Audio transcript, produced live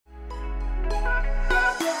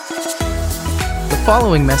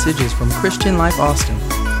following message is from Christian Life Austin.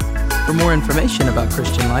 For more information about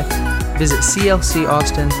Christian Life, visit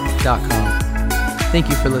clcaustin.com. Thank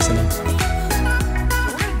you for listening.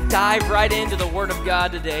 We're going to dive right into the Word of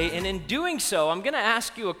God today, and in doing so, I'm going to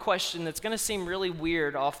ask you a question that's going to seem really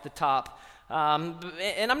weird off the top.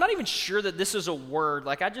 And I'm not even sure that this is a word.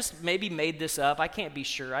 Like, I just maybe made this up. I can't be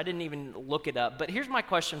sure. I didn't even look it up. But here's my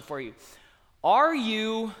question for you. Are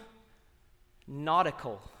you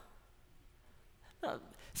nautical?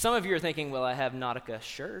 Some of you are thinking, well, I have Nautica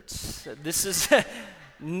shirts. This is,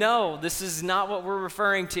 no, this is not what we're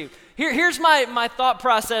referring to. Here's my thought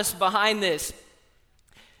process behind this.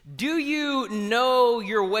 Do you know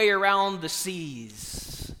your way around the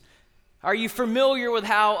seas? Are you familiar with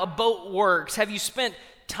how a boat works? Have you spent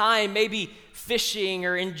time maybe fishing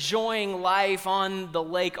or enjoying life on the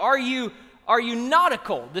lake? Are you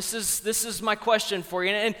nautical? This is my question for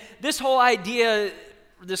you. And this whole idea,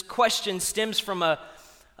 this question stems from a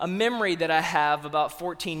memory that I have about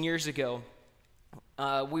 14 years ago.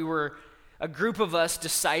 A group of us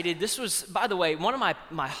decided, this was, by the way, one of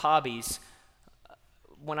my hobbies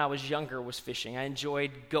when I was younger was fishing. I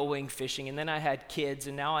enjoyed going fishing, and then I had kids,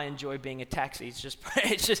 and now I enjoy being a taxi. It's just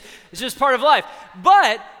part of life.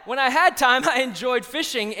 But when I had time, I enjoyed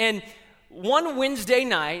fishing, and one Wednesday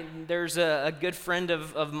night, there's a good friend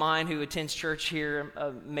of mine who attends church here,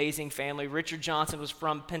 amazing family. Richard Johnson was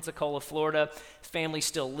from Pensacola, Florida. His family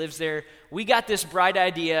still lives there. We got this bright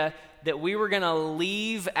idea that we were going to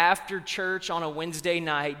leave after church on a Wednesday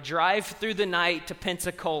night, drive through the night to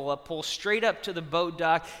Pensacola, pull straight up to the boat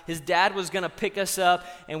dock. His dad was going to pick us up,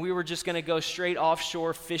 and we were just going to go straight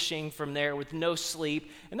offshore fishing from there with no sleep.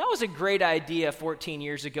 And that was a great idea 14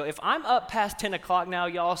 years ago. If I'm up past 10 o'clock now,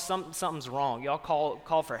 y'all, something's wrong. Y'all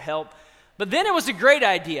call for help. But then it was a great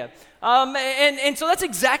idea. And so that's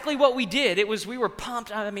exactly what we did. We were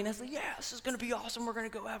pumped. I mean, I was like, yeah, this is going to be awesome. We're going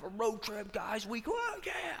to go have a road trip, guys.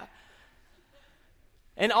 Yeah.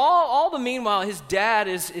 And all the meanwhile, his dad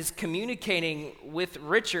is communicating with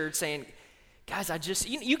Richard saying, guys,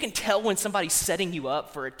 you can tell when somebody's setting you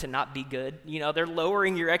up for it to not be good. You know, they're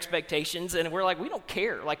lowering your expectations, and we're like, we don't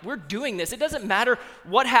care. Like, we're doing this. It doesn't matter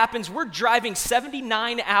what happens. We're driving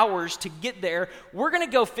 79 hours to get there. We're going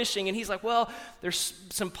to go fishing. And he's like, well, there's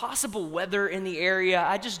some possible weather in the area.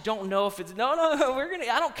 I just don't know if it's, no,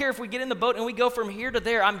 I don't care if we get in the boat and we go from here to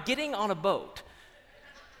there. I'm getting on a boat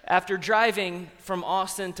after driving from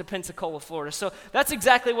Austin to Pensacola, Florida. So that's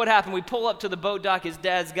exactly what happened. We pull up to the boat dock. His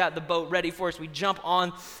dad's got the boat ready for us. We jump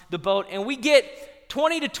on the boat, and we get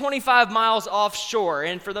 20 to 25 miles offshore.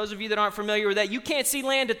 And for those of you that aren't familiar with that, you can't see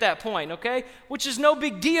land at that point, okay? Which is no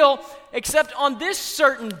big deal, except on this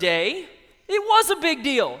certain day, it was a big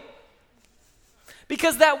deal.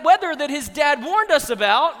 Because that weather that his dad warned us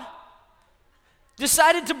about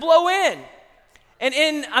decided to blow in.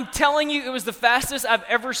 And I'm telling you, it was the fastest I've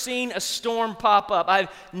ever seen a storm pop up. I've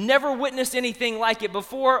never witnessed anything like it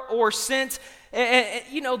before or since. And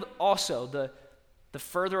you know, also, the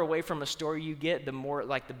further away from a storm you get, the more,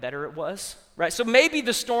 the better it was, right? So maybe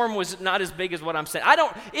the storm was not as big as what I'm saying.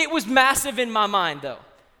 It was massive in my mind, though.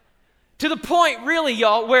 To the point, really,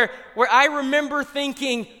 y'all, where I remember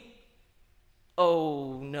thinking,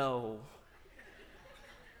 oh, no.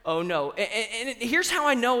 Oh, no. And here's how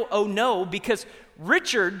I know, oh, no, because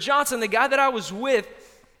Richard Johnson, the guy that I was with,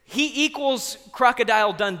 he equals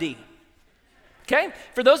Crocodile Dundee. Okay?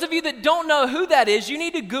 For those of you that don't know who that is, you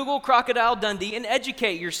need to Google Crocodile Dundee and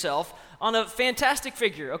educate yourself on a fantastic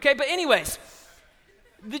figure. Okay? But anyways,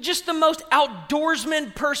 just the most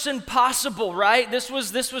outdoorsman person possible, right? This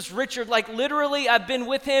was Richard. Like, literally, I've been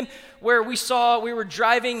with him where we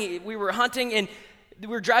were hunting, and we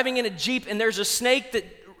were driving in a Jeep, and there's a snake that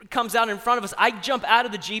comes out in front of us. I jump out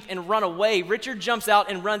of the Jeep and run away. Richard jumps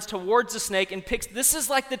out and runs towards the snake and picks. This is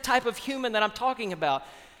like the type of human that I'm talking about.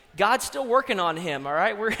 God's still working on him, all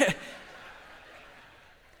right?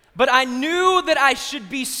 But I knew that I should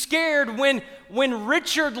be scared when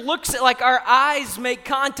Richard looks at, our eyes make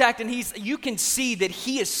contact, and you can see that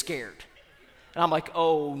he is scared. And I'm like,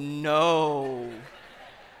 oh no.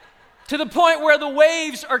 To the point where the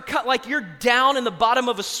waves are cut, like you're down in the bottom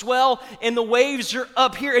of a swell and the waves are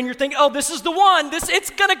up here, and you're thinking, oh, this is the one. It's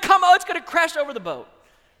going to crash over the boat,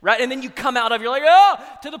 right? And then you come out you're like, oh,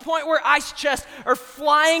 to the point where ice chests are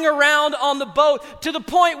flying around on the boat, to the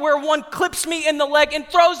point where one clips me in the leg and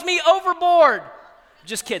throws me overboard.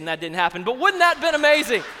 Just kidding, that didn't happen, but wouldn't that have been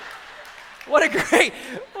amazing? What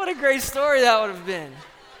a great story that would have been.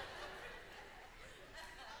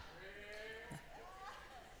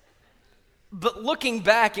 But looking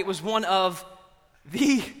back, it was one of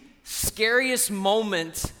the scariest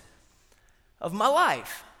moments of my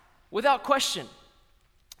life, without question.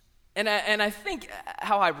 And I think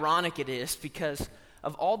how ironic it is because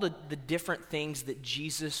of all the different things that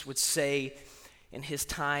Jesus would say in his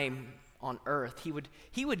time on earth.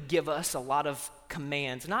 He would give us a lot of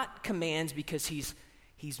commands, not commands because he's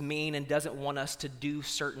mean and doesn't want us to do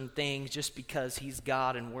certain things just because he's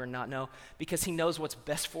God and we're not. No, because he knows what's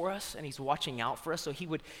best for us and he's watching out for us. So he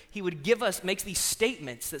would give us, makes these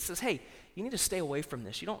statements that says, hey, you need to stay away from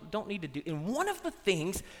this. You don't need to do. And one of the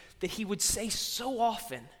things that he would say so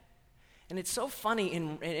often, and it's so funny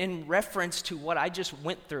in reference to what I just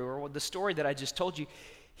went through or the story that I just told you,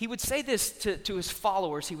 he would say this to his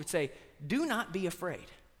followers. He would say, do not be afraid.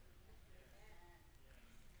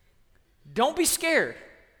 Don't be scared.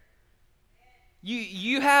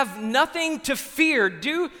 You have nothing to fear.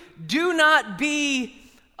 Do not be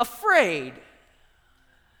afraid.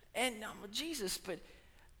 And Jesus, but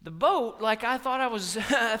the boat, like I thought I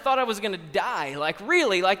was going to die. Like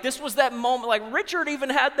really, like this was that moment. Like Richard even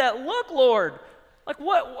had that look, Lord. Like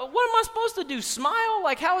what am I supposed to do? Smile?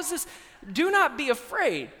 Like how is this? Do not be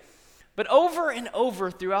afraid. But over and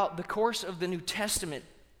over throughout the course of the New Testament,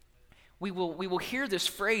 we will hear this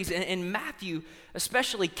phrase, and Matthew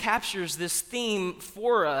especially captures this theme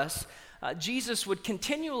for us. Jesus would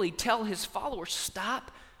continually tell his followers,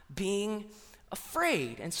 stop being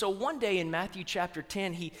afraid. And so one day in Matthew chapter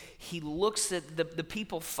 10, he looks at the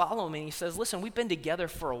people following and he says, listen, we've been together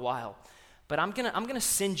for a while, but I'm gonna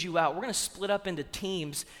send you out. We're gonna split up into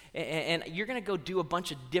teams, and you're gonna go do a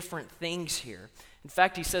bunch of different things here. In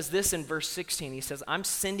fact, he says this in verse 16. He says, I'm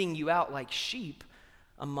sending you out like sheep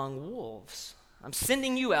among wolves. I'm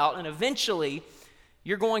sending you out, and eventually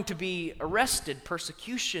you're going to be arrested.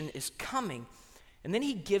 Persecution is coming. And then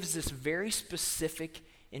he gives this very specific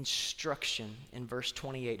instruction in verse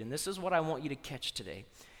 28, and this is what I want you to catch today.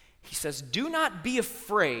 He says, do not be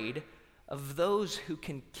afraid of those who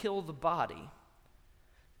can kill the body,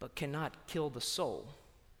 but cannot kill the soul.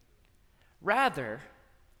 Rather,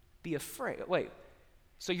 be afraid. Wait,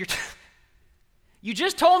 so you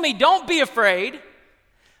just told me don't be afraid,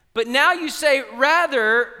 but now you say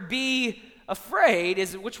rather be afraid.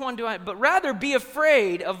 Which one do I? But rather be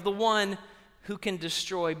afraid of the one who can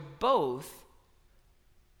destroy both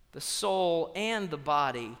the soul and the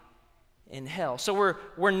body in hell. So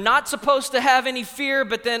we're not supposed to have any fear,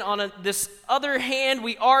 but then on this other hand,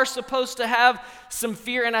 we are supposed to have some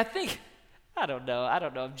fear. And I don't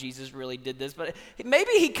know if Jesus really did this, but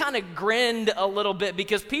maybe he kind of grinned a little bit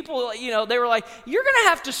because people, they were like, you're going to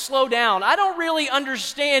have to slow down. I don't really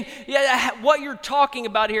understand what you're talking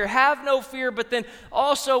about here. Have no fear, but then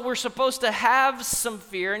also we're supposed to have some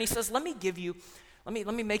fear. And he says, let me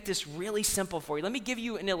make this really simple for you. Let me give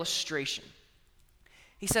you an illustration.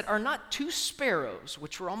 He said, are not two sparrows,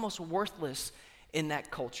 which were almost worthless in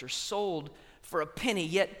that culture, sold for a penny,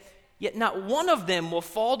 yet not one of them will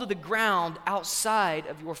fall to the ground outside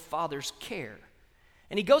of your Father's care.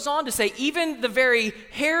 And he goes on to say, even the very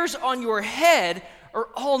hairs on your head are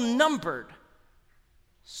all numbered.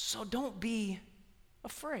 So don't be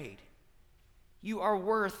afraid. You are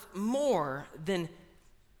worth more than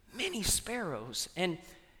many sparrows. And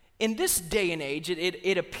in this day and age,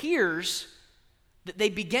 it appears that they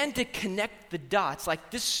began to connect the dots.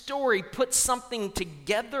 Like this story put something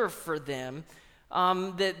together for them.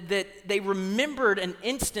 That they remembered an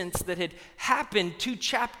instance that had happened 2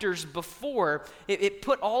 chapters before. It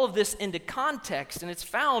put all of this into context, and it's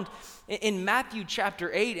found in Matthew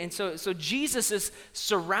chapter 8. And so Jesus is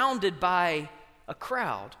surrounded by a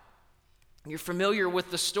crowd. You're familiar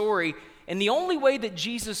with the story, and the only way that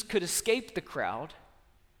Jesus could escape the crowd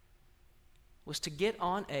was to get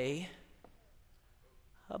on a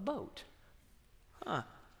boat.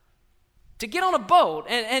 To get on a boat,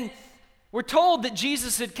 and we're told that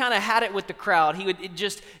Jesus had kind of had it with the crowd.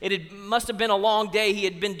 It must have been a long day. He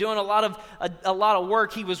had been doing a lot of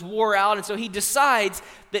work. He was wore out, and so he decides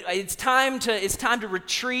that it's time to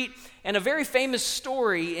retreat. And a very famous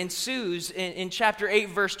story ensues in chapter 8,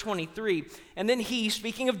 verse 23. And then he,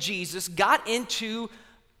 speaking of Jesus, got into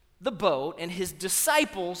the boat, and his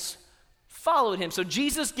disciples followed him. So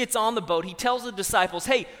Jesus gets on the boat. He tells the disciples,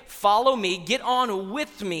 hey, follow me, get on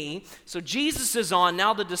with me. So Jesus is on.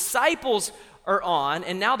 Now the disciples are on,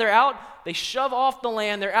 and now they're out. They shove off the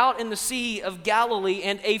land. They're out in the Sea of Galilee,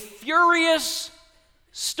 and a furious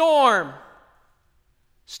storm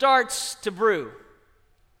starts to brew.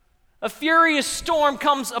 A furious storm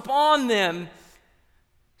comes upon them,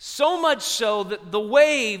 so much so that the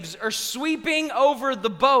waves are sweeping over the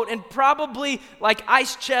boat, and probably like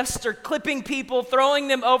ice chests are clipping people, throwing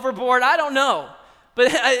them overboard. I don't know,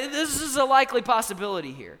 but this is a likely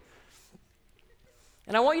possibility here.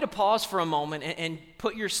 And I want you to pause for a moment and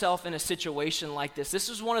put yourself in a situation like this. This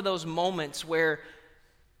is one of those moments where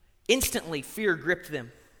instantly fear gripped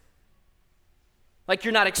them. Like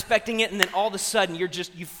you're not expecting it, and then all of a sudden you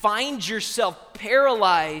find yourself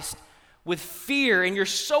paralyzed with fear, and you're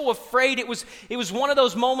so afraid. It was one of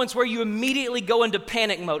those moments where you immediately go into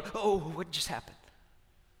panic mode. Oh, what just happened?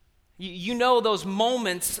 You know those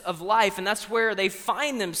moments of life, and that's where they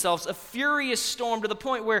find themselves, a furious storm to the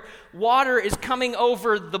point where water is coming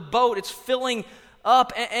over the boat. It's filling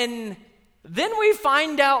up, and then we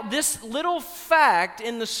find out this little fact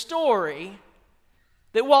in the story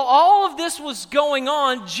that while all of this was going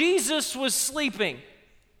on, Jesus was sleeping.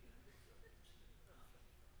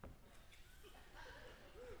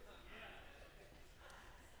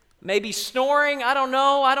 Maybe snoring, I don't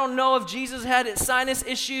know. I don't know if Jesus had sinus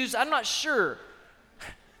issues. I'm not sure.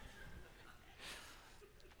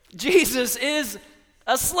 Jesus is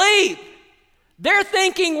asleep. They're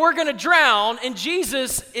thinking we're going to drown, and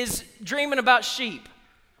Jesus is dreaming about sheep.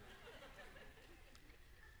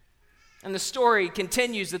 And the story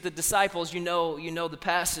continues that the disciples, you know the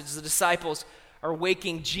passage, the disciples are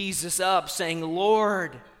waking Jesus up saying,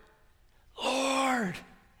 Lord,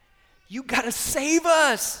 you got to save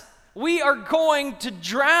us. We are going to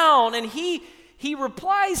drown. And he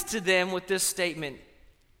replies to them with this statement,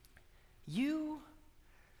 you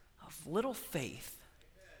of little faith,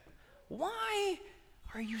 why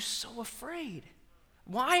are you so afraid?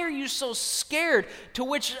 Why are you so scared? To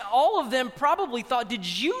which all of them probably thought, did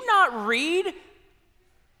you not read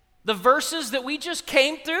the verses that we just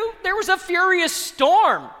came through? There was a furious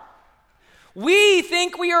storm. We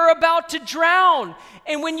think we are about to drown.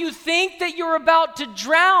 And when you think that you're about to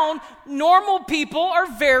drown, normal people are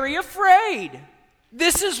very afraid.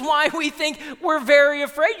 This is why we think we're very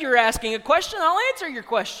afraid. You're asking a question, I'll answer your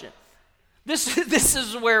question. This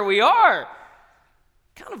is where we are.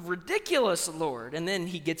 Kind of ridiculous, Lord. And then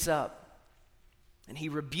he gets up and he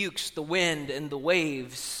rebukes the wind and the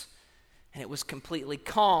waves, and it was completely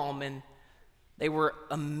calm, and they were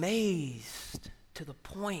amazed to the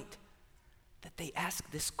point that they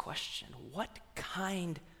asked this question, what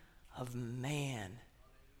kind of man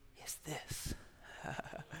is this?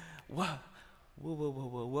 Whoa.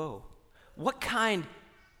 What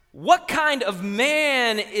kind of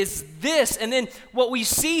man is this? And then what we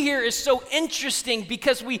see here is so interesting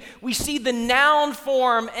because we see the noun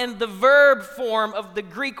form and the verb form of the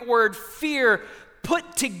Greek word fear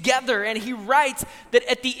put together. And he writes that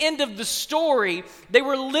at the end of the story, they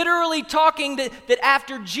were literally talking that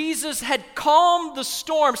after Jesus had calmed the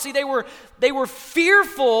storm, see, they were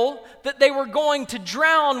fearful that they were going to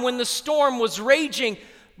drown when the storm was raging.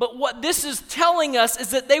 But what this is telling us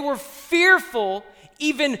is that they were fearful,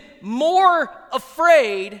 even more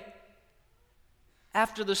afraid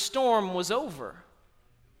after the storm was over.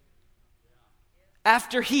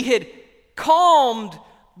 After he had calmed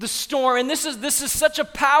the storm. And this is such a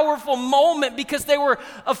powerful moment because they were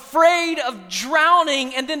afraid of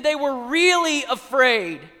drowning, and then they were really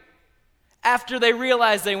afraid after they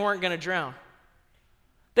realized they weren't going to drown.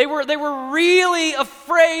 They were really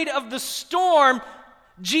afraid of the storm.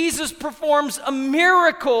 Jesus performs a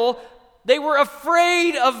miracle. They were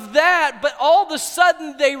afraid of that, but all of a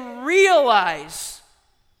sudden they realize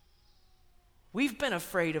we've been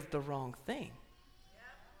afraid of the wrong thing.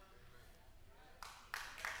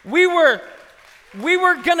 We were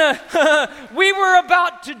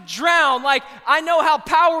about to drown. Like, I know how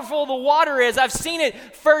powerful the water is. I've seen it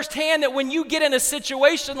firsthand that when you get in a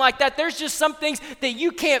situation like that, there's just some things that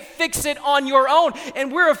you can't fix it on your own,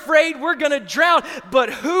 and we're afraid we're going to drown. But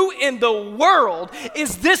who in the world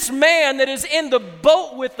is this man that is in the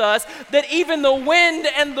boat with us, that even the wind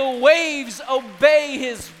and the waves obey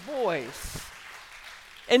his voice?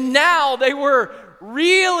 And now they were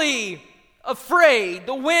really afraid.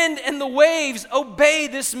 The wind and the waves obey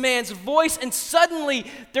this man's voice, and suddenly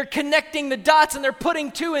they're connecting the dots and they're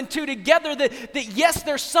putting two and two together that yes,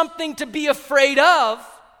 there's something to be afraid of,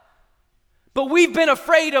 but we've been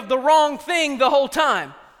afraid of the wrong thing the whole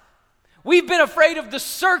time. We've been afraid of the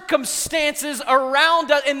circumstances around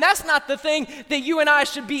us, and that's not the thing that you and I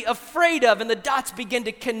should be afraid of. And the dots begin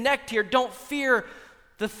to connect here. Don't fear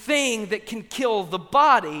the thing that can kill the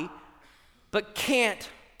body but can't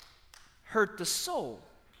hurt the soul.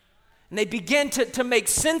 And they begin to make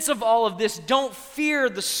sense of all of this. Don't fear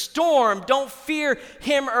the storm. Don't fear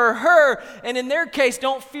him or her. And in their case,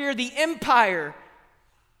 don't fear the empire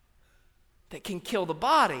that can kill the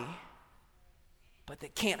body, but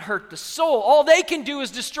that can't hurt the soul. All they can do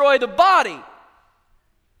is destroy the body.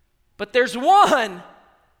 But there's one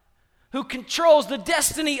who controls the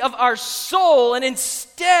destiny of our soul. And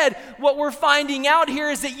instead, what we're finding out here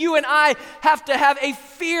is that you and I have to have a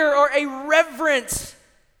fear or a reverence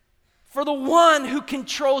for the one who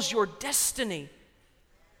controls your destiny,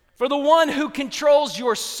 for the one who controls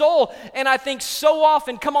your soul. And I think so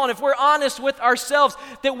often, come on, if we're honest with ourselves,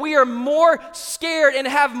 that we are more scared and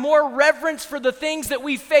have more reverence for the things that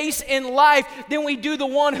we face in life than we do the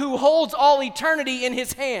one who holds all eternity in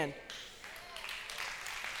his hand.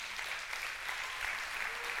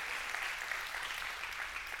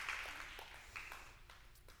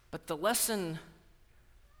 But the lesson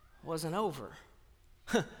wasn't over.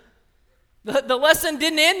 The lesson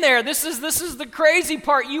didn't end there. This is the crazy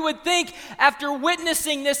part. You would think after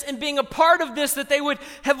witnessing this and being a part of this that they would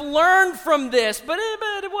have learned from this, but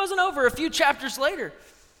it wasn't over. A few chapters later,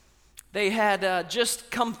 they had just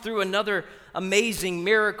come through another amazing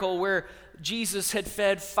miracle where Jesus had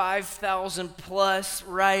fed 5,000 plus,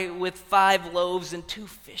 right, with 5 loaves and 2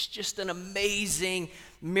 fish. Just an amazing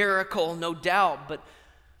miracle, no doubt. But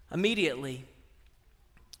immediately,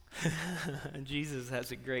 Jesus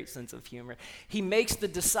has a great sense of humor. He makes the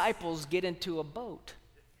disciples get into a boat.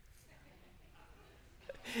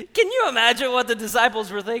 Can you imagine what the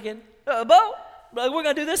disciples were thinking? A boat? We're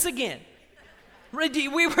going to do this again.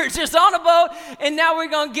 We were just on a boat, and now we're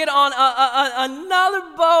going to get on another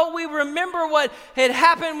boat. We remember what had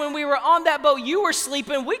happened when we were on that boat. You were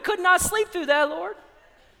sleeping. We could not sleep through that, Lord.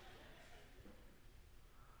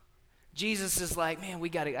 Jesus is like, man,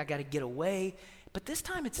 I got to get away. But this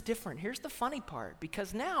time it's different. Here's the funny part,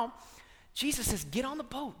 because now Jesus says, get on the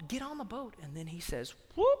boat. And then he says,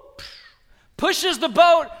 whoop, pushes the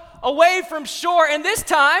boat away from shore. And this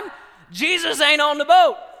time, Jesus ain't on the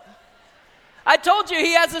boat. I told you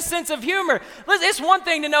he has a sense of humor. Listen, it's one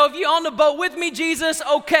thing to know if you're on the boat with me, Jesus,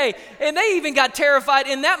 okay. And they even got terrified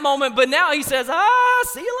in that moment, but now he says,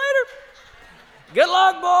 see you later. Good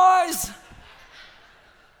luck, boys.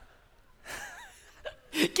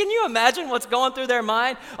 Can you imagine what's going through their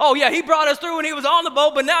mind? Oh yeah, he brought us through when he was on the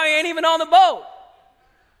boat, but now he ain't even on the boat.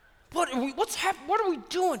 What's happening? What are we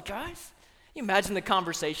doing, guys? You imagine the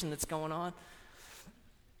conversation that's going on?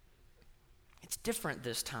 It's different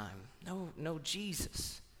this time. No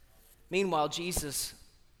Jesus. Meanwhile, Jesus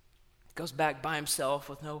goes back by himself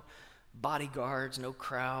with no bodyguards, no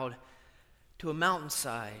crowd, to a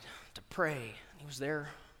mountainside to pray. He was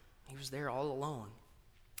there all alone.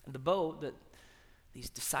 And the boat that these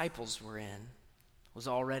disciples were in was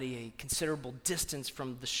already a considerable distance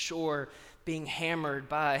from the shore, being hammered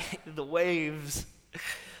by the waves.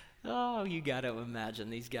 Oh, you got to imagine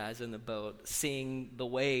these guys in the boat seeing the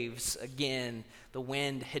waves again. The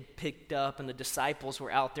wind had picked up, and the disciples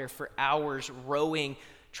were out there for hours rowing,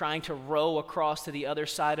 trying to row across to the other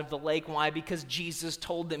side of the lake. Why? Because Jesus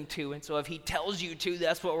told them to. And so if he tells you to,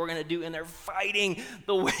 that's what we're going to do. And they're fighting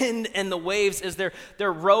the wind and the waves as they're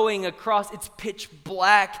rowing across. It's pitch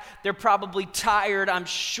black. They're probably tired, I'm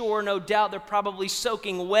sure, no doubt. They're probably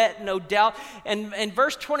soaking wet, no doubt. And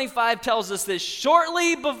verse 25 tells us this: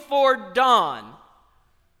 shortly before dawn,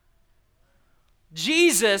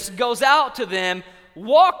 Jesus goes out to them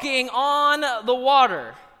walking on the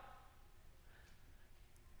water.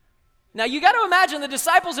 Now, you got to imagine the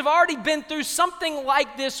disciples have already been through something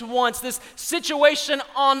like this once, this situation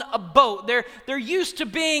on a boat. They're used to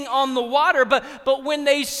being on the water, but when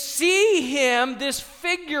they see him, this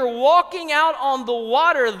figure walking out on the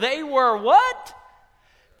water, they were what?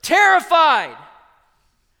 Terrified.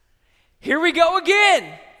 Here we go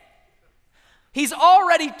again. He's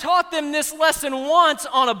already taught them this lesson once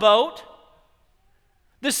on a boat.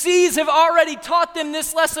 The seas have already taught them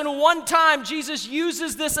this lesson one time. Jesus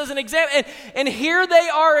uses this as an example. And here they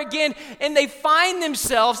are again, and they find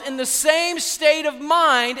themselves in the same state of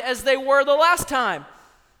mind as they were the last time.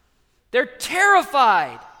 They're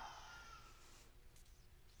terrified.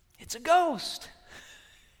 It's a ghost.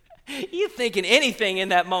 You're thinking anything in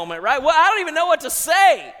that moment, right? Well, I don't even know what to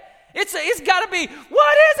say. It's got to be,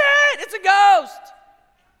 what is it? It's a ghost.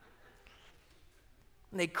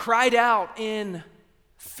 And they cried out in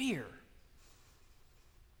fear.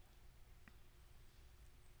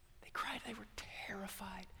 They were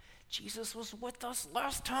terrified. Jesus was with us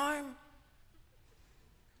last time.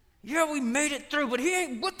 Yeah, we made it through, but he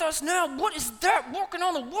ain't with us now. What is that walking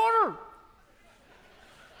on the water?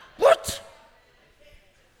 What?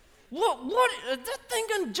 What? That thing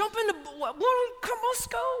gonna jump into, come, let's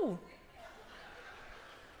go.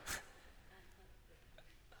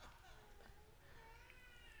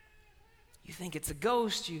 You think it's a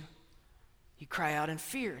ghost, you cry out in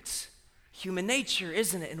fear. It's human nature,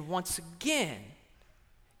 isn't it? And once again,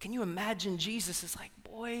 can you imagine Jesus is like,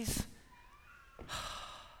 boys,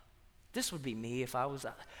 This would be me if I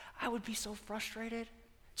would be so frustrated.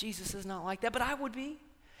 Jesus is not like that, but I would be.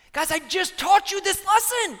 Guys, I just taught you this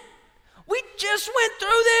lesson. We just went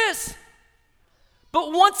through this.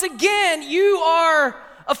 But once again, you are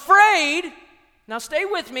afraid. Now stay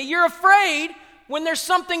with me. You're afraid when there's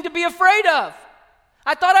something to be afraid of.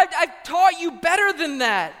 I thought I taught you better than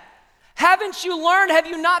that. Haven't you learned? Have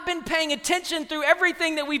you not been paying attention through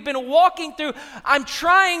everything that we've been walking through? I'm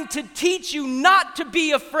trying to teach you not to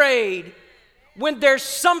be afraid when there's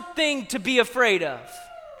something to be afraid of.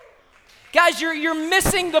 Guys, you're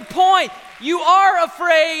missing the point. You are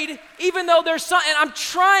afraid even though there's something. And I'm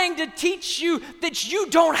trying to teach you that you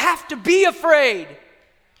don't have to be afraid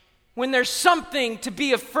when there's something to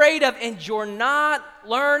be afraid of, and you're not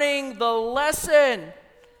learning the lesson.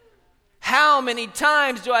 How many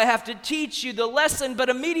times do I have to teach you the lesson? But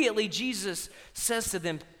immediately Jesus says to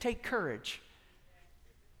them, take courage.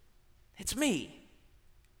 It's me.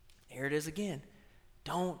 Here it is again.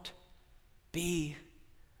 Don't be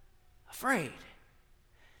afraid.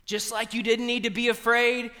 Just like you didn't need to be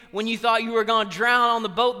afraid when you thought you were going to drown on the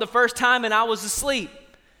boat the first time and I was asleep.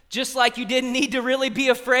 Just like you didn't need to really be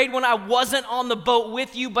afraid when I wasn't on the boat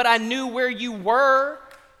with you, but I knew where you were.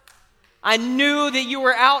 I knew that you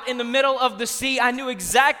were out in the middle of the sea. I knew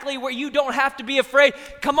exactly where. You don't have to be afraid.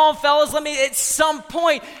 Come on, fellas, at some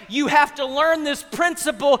point, you have to learn this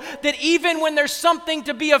principle that even when there's something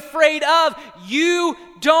to be afraid of, you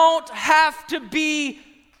don't have to be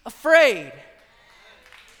afraid.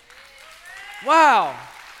 Wow.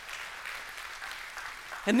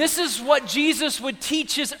 And this is what Jesus would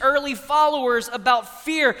teach his early followers about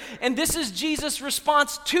fear. And this is Jesus'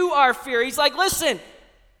 response to our fear. He's like, listen,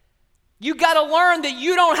 you got to learn that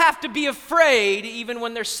you don't have to be afraid even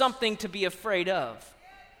when there's something to be afraid of.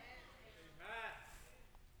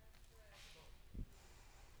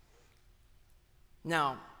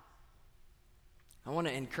 Now, I want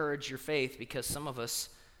to encourage your faith because some of us,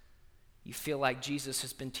 you feel like Jesus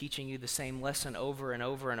has been teaching you the same lesson over and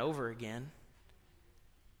over and over again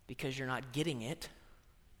because you're not getting it.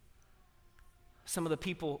 Some of the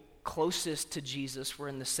people closest to Jesus were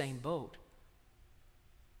in the same boat.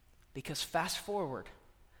 Because fast forward,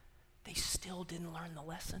 they still didn't learn the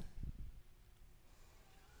lesson.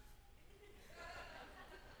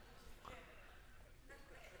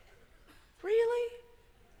 Really?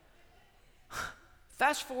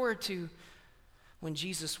 Fast forward to when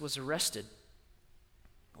Jesus was arrested.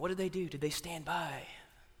 What did they do? Did they stand by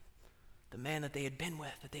the man that they had been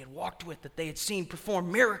with, that they had walked with, that they had seen perform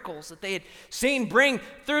miracles, that they had seen bring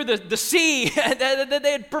through the sea, that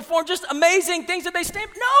they had performed just amazing things? That they stand?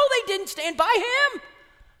 No, they didn't stand by him.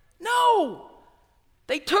 No.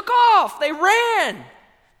 They took off. They ran.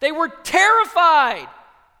 They were terrified.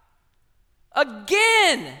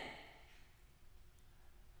 Again.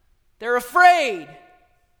 They're afraid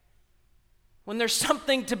when there's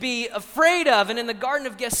something to be afraid of. And in the Garden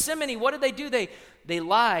of Gethsemane, what did they do? They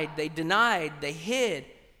lied, they denied, they hid.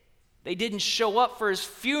 They didn't show up for his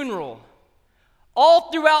funeral.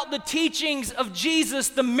 All throughout the teachings of Jesus,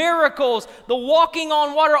 the miracles, the walking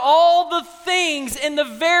on water, all the things, in the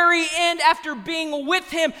very end, after being with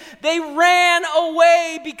him, they ran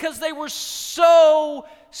away because they were so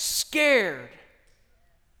scared.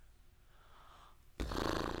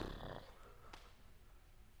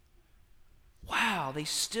 Wow, they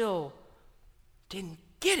still didn't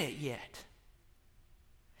get it yet.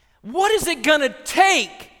 What is it going to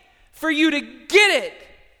take for you to get it?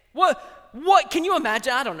 What can you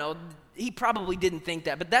imagine? I don't know. He probably didn't think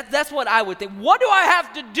that, but that's what I would think. What do I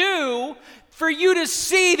have to do for you to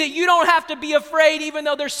see that you don't have to be afraid even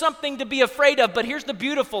though there's something to be afraid of? But here's the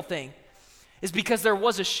beautiful thing, is because there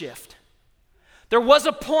was a shift. There was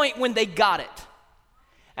a point when they got it.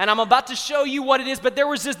 And I'm about to show you what it is, but there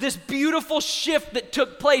was this beautiful shift that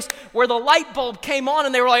took place where the light bulb came on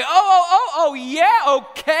and they were like, oh, yeah,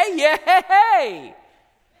 okay, yeah, hey.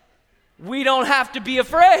 We don't have to be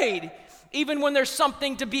afraid, even when there's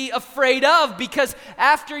something to be afraid of, because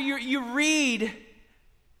after you read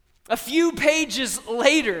a few pages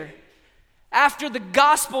later, after the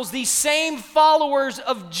Gospels, these same followers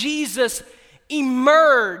of Jesus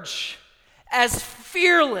emerge as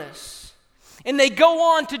fearless. And they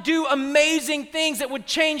go on to do amazing things that would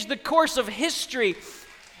change the course of history.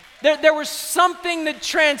 There was something that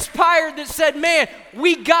transpired that said, man,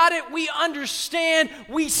 we got it, we understand,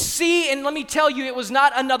 we see. And let me tell you, it was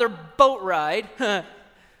not another boat ride.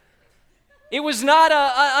 It was not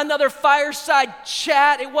another fireside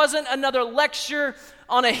chat. It wasn't another lecture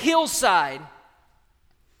on a hillside.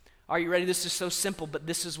 Are you ready? This is so simple, but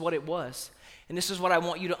this is what it was. And this is what I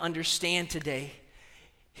want you to understand today.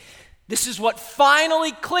 This is what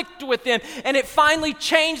finally clicked with them, and it finally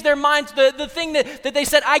changed their minds. The thing that they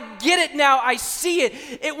said, I get it now, I see it.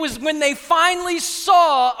 It was when they finally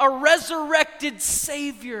saw a resurrected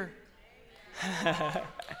Savior.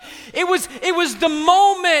 It was the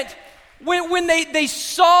moment when they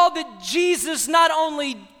saw that Jesus not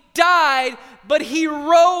only died, but he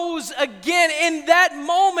rose again. In that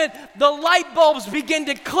moment, the light bulbs begin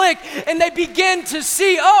to click, and they begin to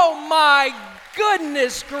see, oh my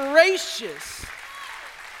goodness gracious.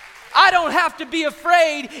 I don't have to be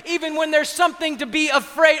afraid even when there's something to be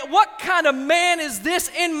afraid. What kind of man is this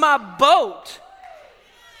in my boat?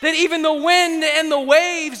 That even the wind and the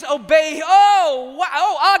waves obey. Oh,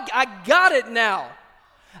 wow, I got it now.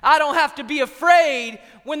 I don't have to be afraid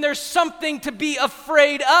when there's something to be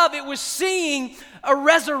afraid of. It was seeing a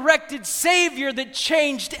resurrected Savior that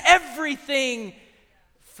changed everything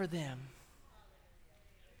for them.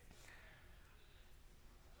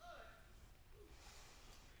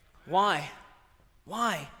 Why?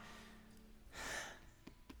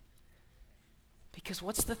 Because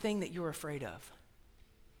what's the thing that you're afraid of?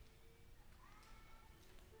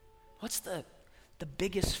 What's the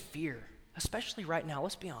biggest fear? Especially right now,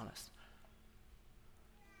 let's be honest.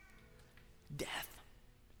 Death.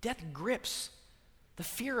 Death grips the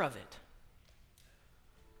fear of it.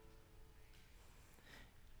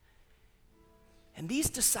 And these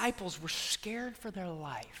disciples were scared for their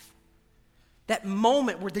life. That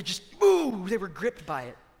moment where they just, they were gripped by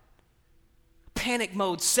it. Panic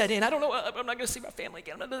mode set in. I don't know, I'm not going to see my family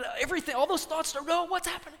again. Everything, all those thoughts start, what's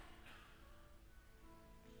happening?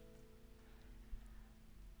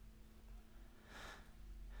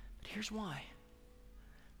 But here's why.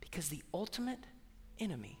 Because the ultimate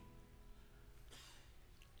enemy,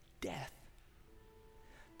 death,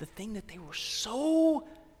 the thing that they were so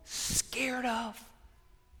scared of,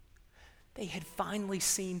 they had finally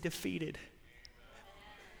seen defeated.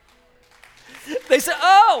 They said,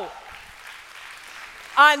 I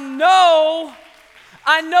know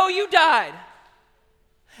you died.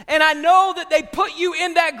 And I know that they put you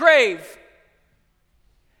in that grave.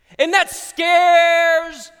 And that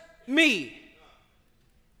scares me.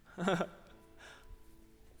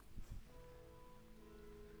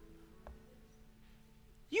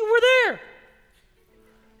 You were there.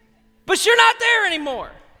 But you're not there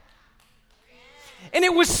anymore. And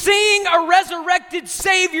it was seeing a resurrected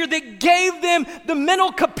Savior that gave them the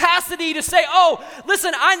mental capacity to say,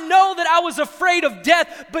 listen, I know that I was afraid of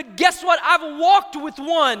death, but guess what? I've walked with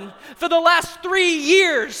one for the last 3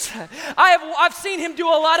 years. I've seen him do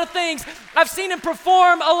a lot of things. I've seen him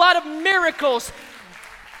perform a lot of miracles.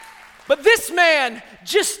 But this man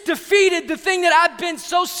just defeated the thing that I've been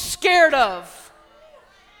so scared of.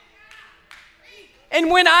 And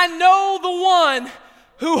when I know the one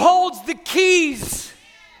who holds the keys,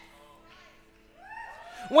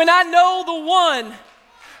 when I know the one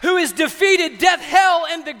who has defeated death, hell,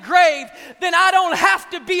 and the grave, then I don't have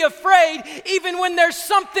to be afraid even when there's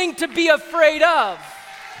something to be afraid of.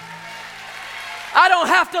 I don't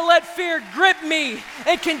have to let fear grip me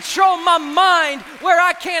and control my mind where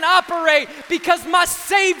I can't operate because my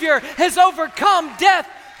Savior has overcome death,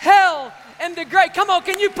 hell, and the grave. Come on,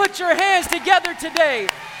 can you put your hands together today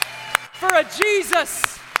for a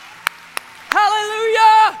Jesus?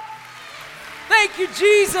 Hallelujah! Thank you,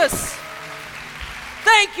 Jesus.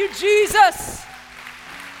 Thank you, Jesus.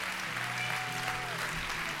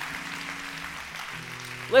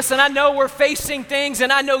 Listen, I know we're facing things,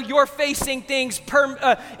 and I know you're facing things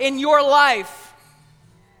in your life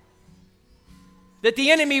that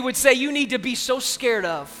the enemy would say you need to be so scared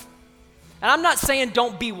of. And I'm not saying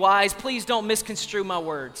don't be wise. Please don't misconstrue my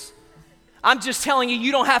words. I'm just telling you,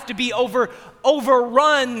 you don't have to be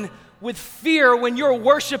overrun with fear when you're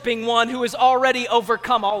worshiping one who has already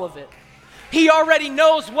overcome all of it. He already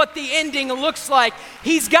knows what the ending looks like.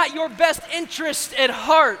 He's got your best interest at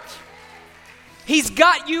heart. He's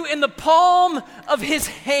got you in the palm of his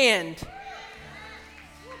hand.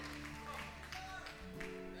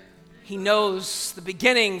 He knows the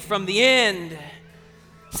beginning from the end.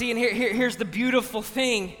 See, and here's the beautiful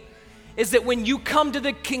thing, is that when you come to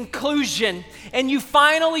the conclusion and you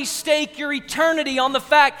finally stake your eternity on the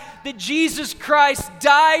fact that Jesus Christ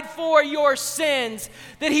died for your sins,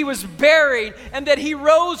 that he was buried, and that he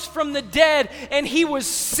rose from the dead, and he was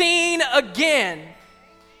seen again,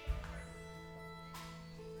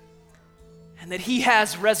 and that he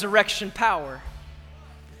has resurrection power.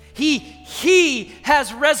 He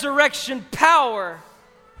has resurrection power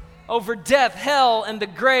over death, hell, and the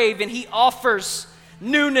grave, and he offers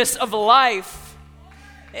newness of life.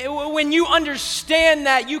 When you understand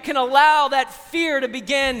that, you can allow that fear to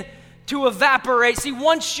begin to evaporate. See,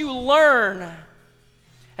 once you learn,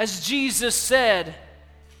 as Jesus said,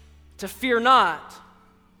 to fear not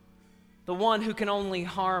the one who can only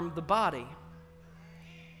harm the body,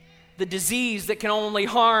 the disease that can only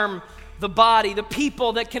harm the body, the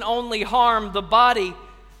people that can only harm the body,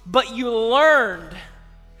 but you learned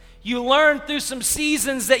through some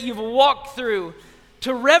seasons that you've walked through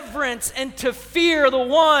to reverence and to fear the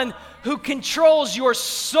one who controls your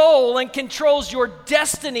soul and controls your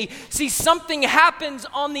destiny. See, something happens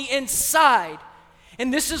on the inside.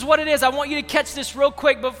 And this is what it is. I want you to catch this real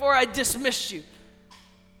quick before I dismiss you.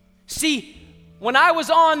 See, when I was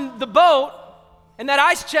on the boat and that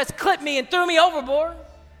ice chest clipped me and threw me overboard,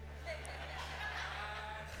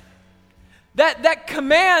 that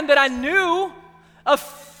command that I knew of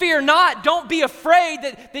fear not, don't be afraid,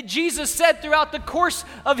 that Jesus said throughout the course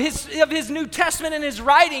of his New Testament and his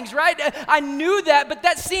writings, right? I knew that, but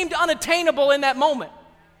that seemed unattainable in that moment.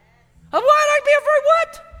 What? I'd be afraid?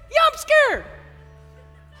 What? Yeah, I'm scared.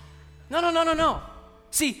 No.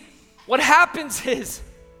 See, what happens is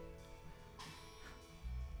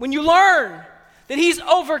when you learn that he's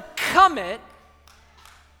overcome it,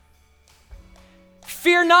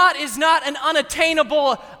 fear not is not an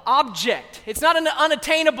unattainable object. It's not an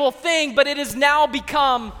unattainable thing, but it has now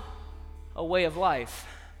become a way of life.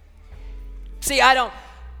 See,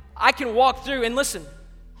 I can walk through, and listen,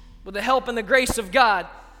 with the help and the grace of God,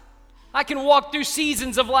 I can walk through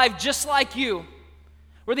seasons of life just like you,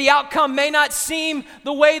 where the outcome may not seem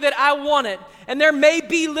the way that I want it. And there may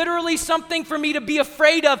be literally something for me to be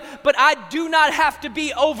afraid of, but I do not have to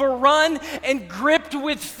be overrun and gripped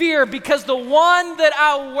with fear, because the one that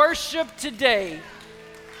I worship today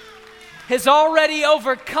has already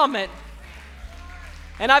overcome it.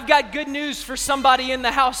 And I've got good news for somebody in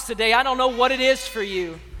the house today. I don't know what it is for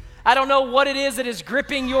you. I don't know what it is that is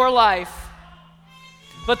gripping your life.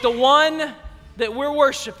 But the one that we're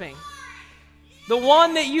worshiping, the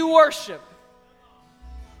one that you worship,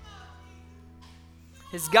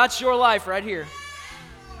 has got your life right here.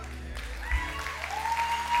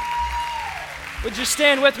 Would you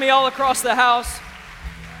stand with me all across the house?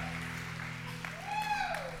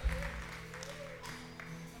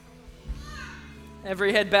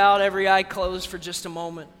 Every head bowed, every eye closed for just a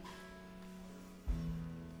moment.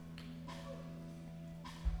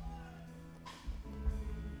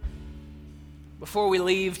 Before we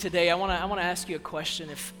leave today, I want to ask you a question.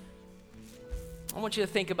 I want you to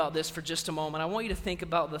think about this for just a moment. I want you to think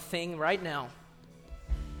about the thing right now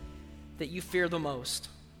that you fear the most.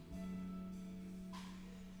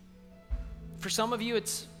 For some of you, it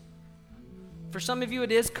is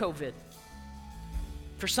COVID.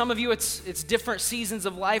 For some of you, it's different seasons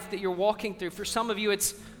of life that you're walking through. For some of you,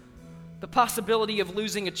 it's the possibility of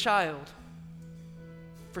losing a child.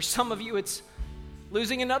 For some of you, it's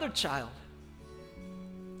losing another child.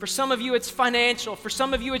 For some of you, it's financial. For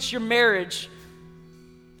some of you, it's your marriage,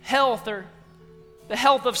 health, or the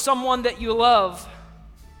health of someone that you love.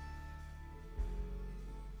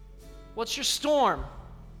 What's your storm?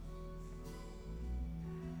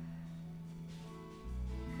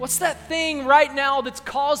 What's that thing right now that's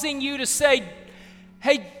causing you to say,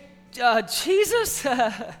 hey, Jesus,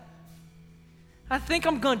 I think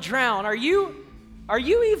I'm going to drown. Are you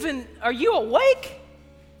awake?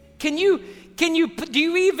 Do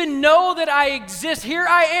you even know that I exist? Here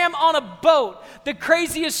I am on a boat, the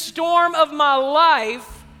craziest storm of my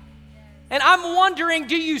life, and I'm wondering,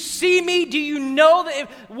 do you see me? Do you know that?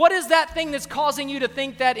 What is that thing that's causing you to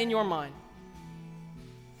think that in your mind?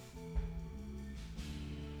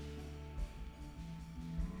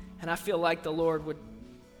 And I feel like the Lord would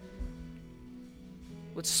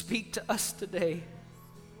speak to us today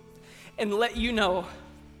and let you know,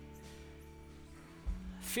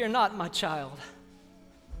 fear not, my child,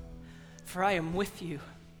 for I am with you.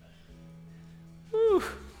 Whew.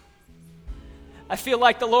 I feel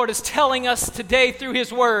like the Lord is telling us today through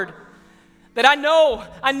His Word that I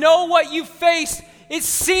know what you face. It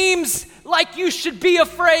seems like you should be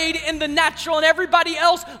afraid in the natural, and everybody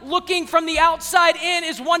else looking from the outside in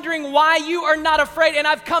is wondering why you are not afraid. And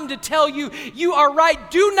I've come to tell you, you are right.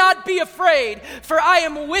 Do not be afraid, for I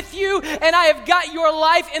am with you, and I have got your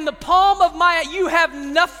life in the palm of my hand. You have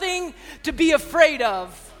nothing to be afraid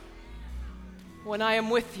of when I am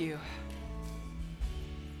with you.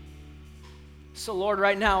 So, Lord,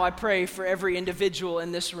 right now I pray for every individual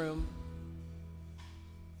in this room.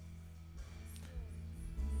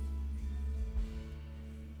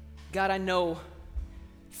 God, I know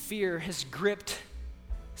fear has gripped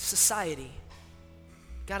society.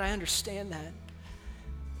 God, I understand that.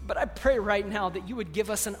 But I pray right now that you would give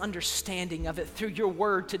us an understanding of it through your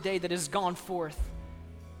word today that has gone forth.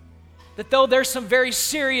 that though there's some very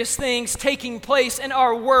serious things taking place in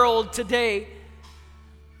our world today,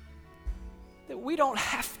 that we don't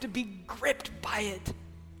have to be gripped by it.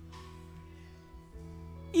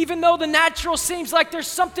 Even though the natural seems like there's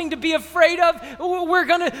something to be afraid of, we're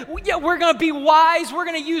gonna be wise. We're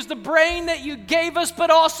gonna use the brain that you gave us, but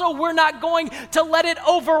also we're not going to let it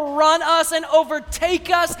overrun us and overtake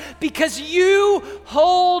us, because you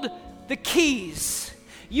hold the keys.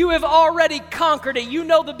 You have already conquered it. You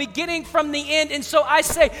know the beginning from the end. And so I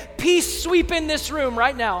say, peace sweep in this room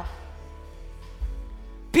right now.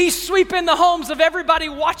 Peace sweep in the homes of everybody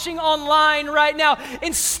watching online right now.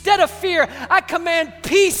 Instead of fear, I command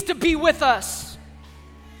peace to be with us,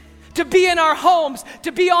 to be in our homes,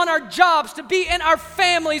 to be on our jobs, to be in our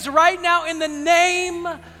families right now in the name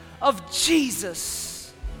of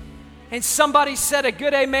Jesus. And somebody said a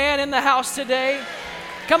good amen in the house today.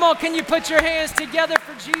 Come on, can you put your hands together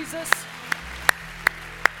for Jesus?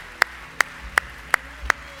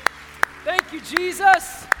 Thank you,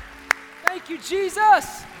 Jesus. Thank you,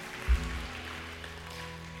 Jesus.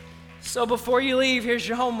 So before you leave, here's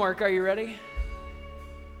your homework. Are you ready?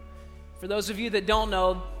 For those of you that don't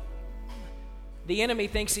know, the enemy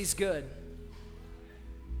thinks he's good.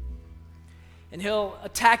 And he'll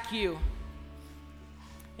attack you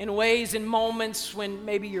in ways and moments when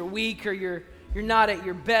maybe you're weak or you're not at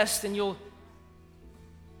your best, and you'll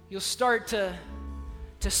start to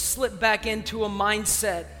slip back into a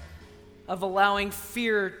mindset of allowing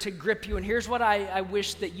fear to grip you. And here's what I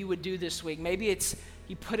wish that you would do this week. Maybe it's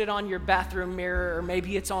you put it on your bathroom mirror, or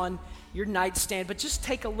maybe it's on your nightstand, but just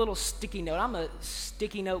take a little sticky note. I'm a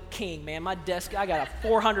sticky note king, man. My desk, I got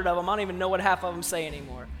 400 of them. I don't even know what half of them say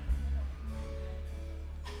anymore.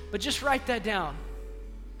 But just write that down.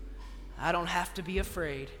 I don't have to be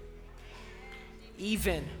afraid,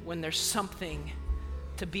 even when there's something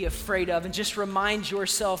to be afraid of. And just remind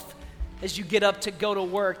yourself as you get up to go to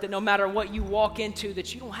work that no matter what you walk into,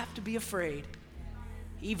 that you don't have to be afraid,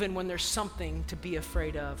 even when there's something to be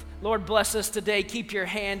afraid of. Lord, bless us today. Keep your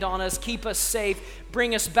hand on us. Keep us safe.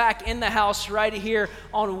 Bring us back in the house right here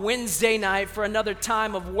on Wednesday night for another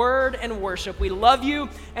time of word and worship. We love you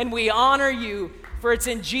and we honor you, for it's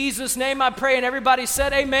in Jesus' name I pray. And everybody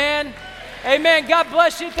said amen. Amen. God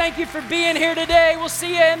bless you. Thank you for being here today. We'll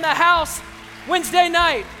see you in the house Wednesday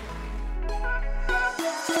night.